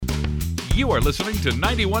You are listening to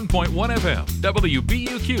 91.1 FM,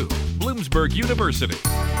 WBUQ, Bloombsburg University.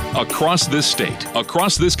 Across this state,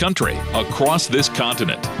 across this country, across this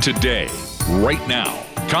continent, today, right now,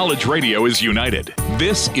 college radio is united.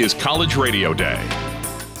 This is College Radio Day.